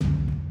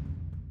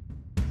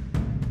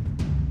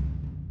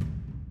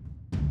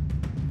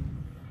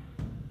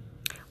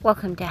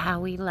Welcome to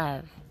How We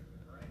Love.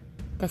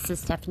 This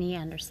is Stephanie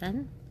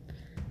Anderson.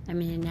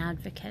 I'm an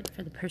advocate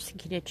for the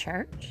persecuted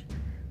church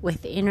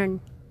with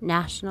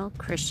international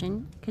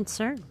Christian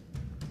concern.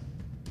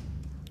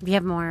 If you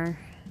have more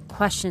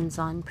questions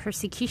on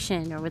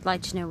persecution or would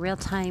like to know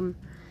real-time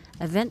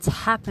events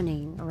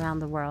happening around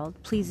the world,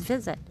 please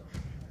visit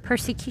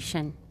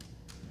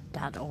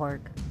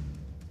persecution.org.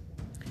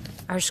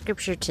 Our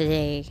scripture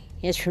today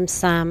is from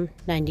Psalm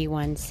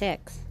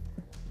 91:6.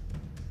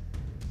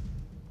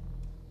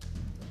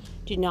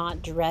 Do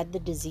not dread the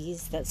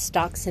disease that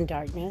stalks in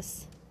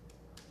darkness,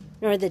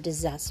 nor the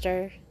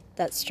disaster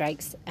that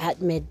strikes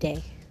at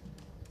midday.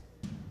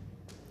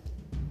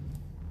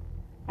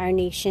 Our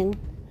nation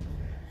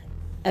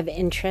of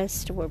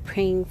interest we're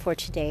praying for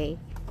today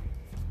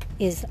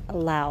is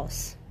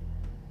Laos.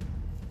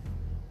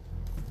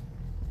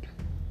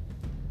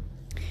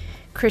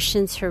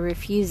 Christians who are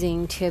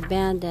refusing to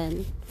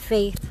abandon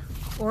faith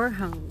or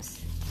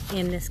homes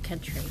in this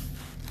country.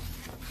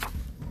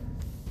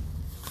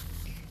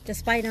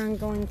 Despite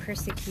ongoing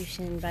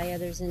persecution by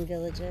others in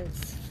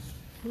villages,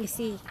 you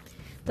see,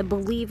 the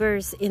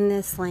believers in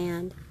this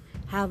land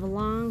have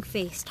long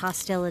faced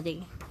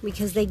hostility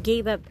because they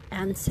gave up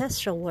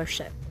ancestral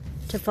worship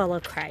to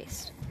follow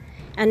Christ.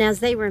 And as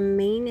they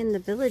remain in the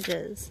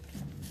villages,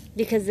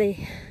 because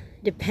they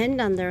depend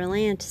on their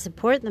land to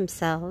support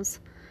themselves,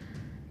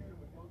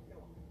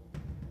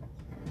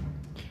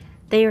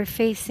 they are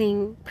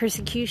facing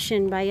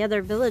persecution by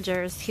other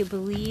villagers who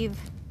believe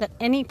that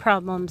any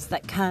problems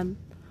that come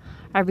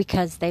are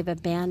because they've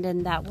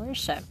abandoned that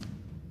worship.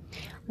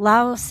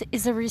 Laos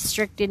is a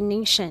restricted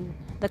nation.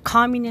 The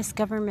communist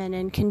government,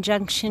 in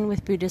conjunction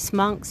with Buddhist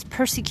monks,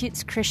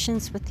 persecutes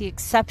Christians with the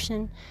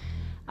exception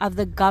of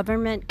the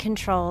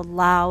government-controlled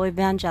Lao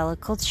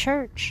Evangelical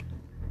Church.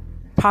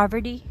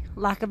 Poverty,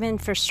 lack of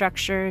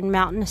infrastructure, and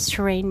mountainous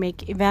terrain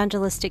make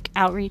evangelistic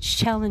outreach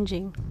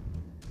challenging.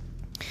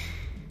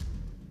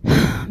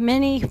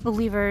 Many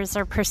believers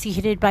are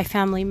persecuted by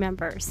family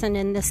members, and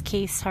in this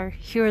case, our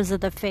heroes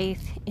of the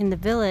faith in the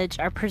village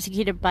are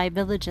persecuted by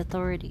village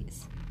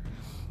authorities,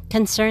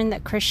 concerned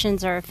that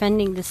Christians are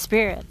offending the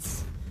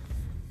spirits.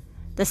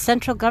 The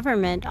central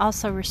government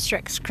also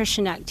restricts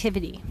Christian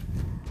activity.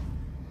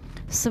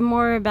 Some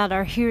more about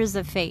our heroes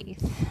of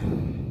faith.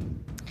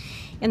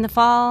 In the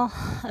fall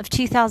of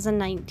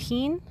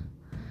 2019,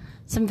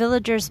 some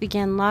villagers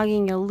began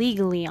logging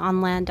illegally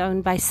on land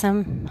owned by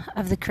some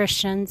of the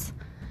Christians.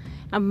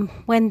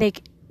 When they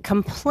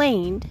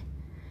complained,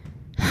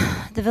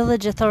 the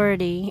village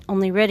authority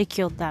only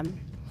ridiculed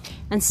them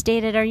and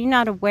stated, "Are you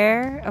not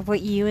aware of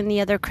what you and the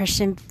other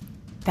Christian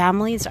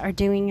families are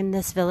doing in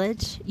this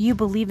village? You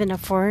believe in a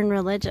foreign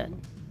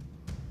religion."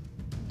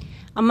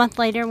 A month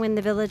later, when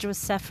the village was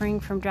suffering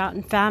from drought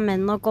and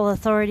famine, local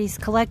authorities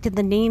collected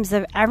the names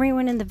of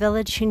everyone in the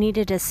village who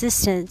needed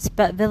assistance,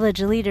 but village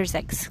leaders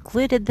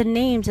excluded the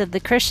names of the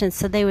Christians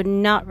so they would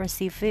not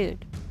receive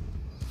food.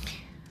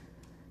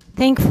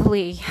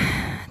 Thankfully,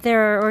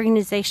 there are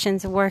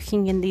organizations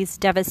working in these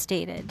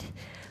devastated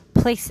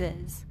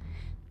places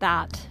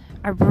that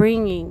are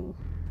bringing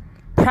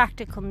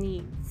practical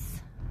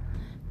needs.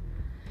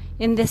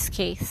 In this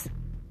case,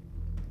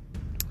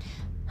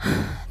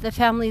 the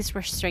families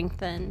were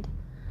strengthened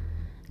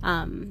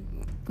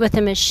with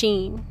a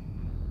machine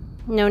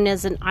known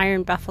as an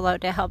iron buffalo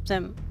to help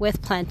them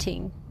with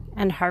planting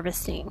and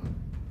harvesting.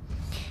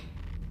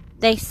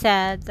 They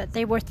said that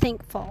they were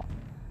thankful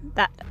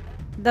that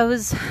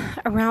those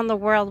around the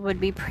world would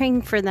be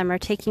praying for them or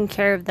taking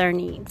care of their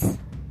needs.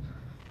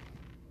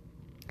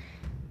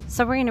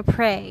 So we're going to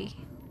pray.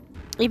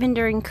 Even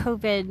during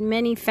COVID,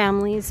 many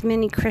families,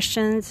 many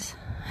Christians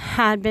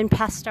had been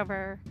passed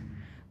over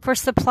for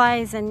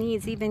supplies and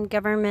needs, even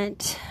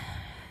government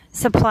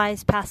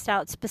supplies passed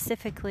out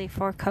specifically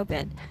for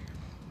COVID.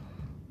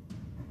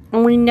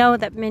 And we know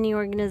that many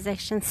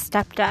organizations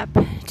stepped up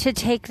to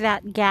take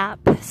that gap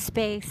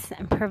space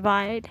and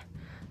provide.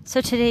 So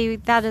today,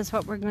 that is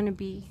what we're going to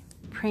be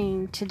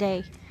praying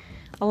today,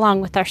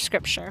 along with our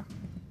scripture.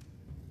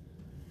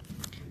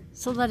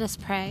 So let us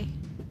pray.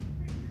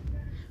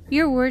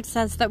 Your word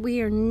says that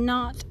we are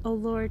not, O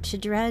Lord, to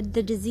dread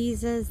the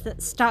diseases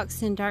that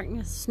stalks in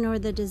darkness, nor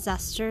the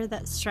disaster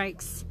that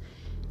strikes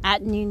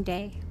at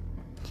noonday.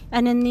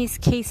 And in these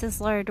cases,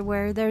 Lord,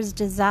 where there's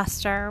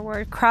disaster,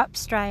 where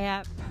crops dry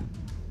up,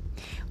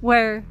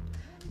 where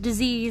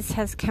disease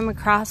has come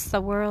across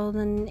the world,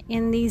 and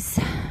in these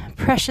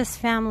precious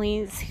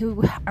families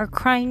who are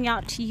crying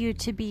out to you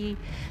to be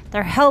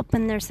their help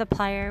and their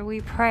supplier,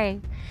 we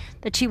pray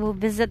that you will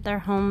visit their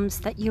homes,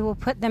 that you will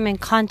put them in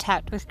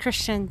contact with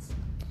Christians,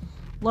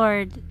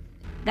 Lord,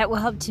 that will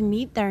help to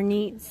meet their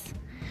needs.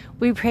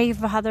 We pray,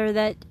 Father,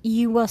 that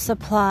you will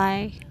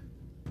supply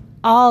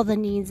all the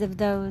needs of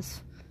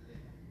those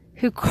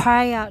who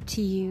cry out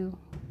to you.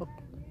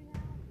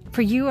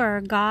 For you are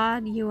a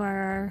God, you are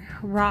our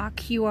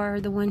rock, you are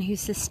the one who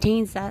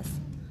sustains us.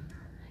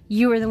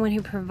 You are the one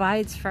who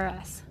provides for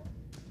us.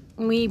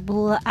 We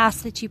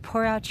ask that you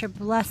pour out your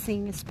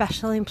blessing,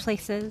 especially in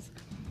places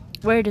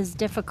where it is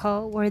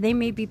difficult, where they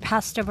may be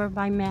passed over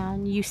by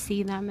man, you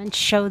see them and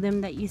show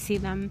them that you see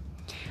them.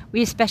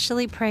 We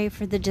especially pray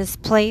for the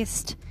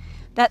displaced,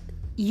 that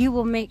you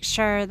will make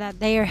sure that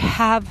they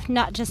have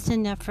not just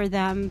enough for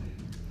them,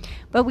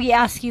 but we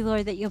ask you,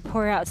 Lord, that you'll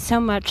pour out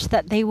so much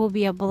that they will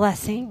be a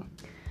blessing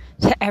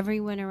to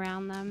everyone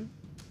around them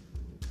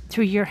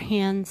through your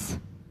hands,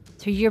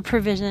 through your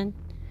provision.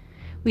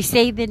 We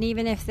say that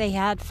even if they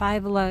had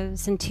 5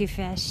 loaves and 2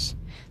 fish,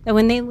 that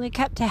when they look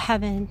up to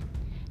heaven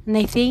and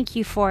they thank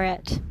you for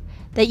it,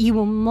 that you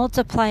will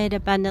multiply it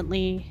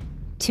abundantly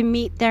to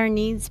meet their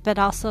needs, but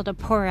also to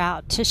pour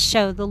out, to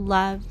show the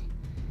love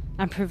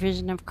and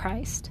provision of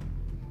Christ.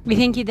 We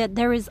thank you that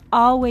there is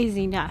always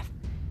enough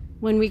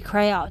when we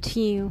cry out to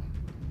you.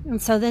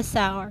 And so this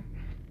hour,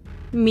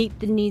 meet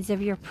the needs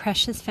of your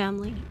precious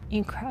family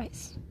in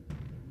Christ.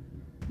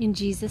 In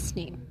Jesus'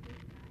 name,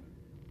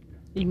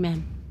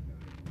 amen.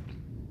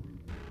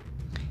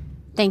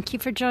 Thank you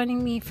for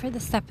joining me for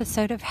this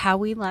episode of How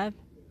We Love.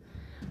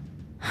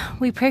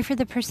 We pray for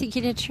the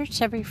persecuted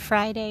church every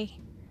Friday.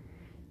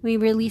 We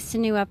release a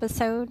new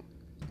episode,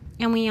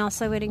 and we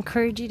also would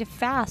encourage you to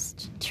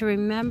fast to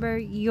remember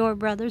your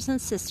brothers and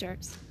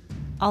sisters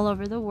all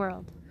over the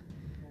world.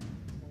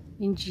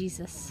 In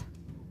Jesus,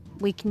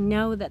 we can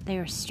know that they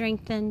are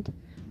strengthened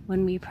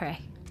when we pray.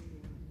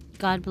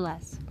 God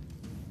bless.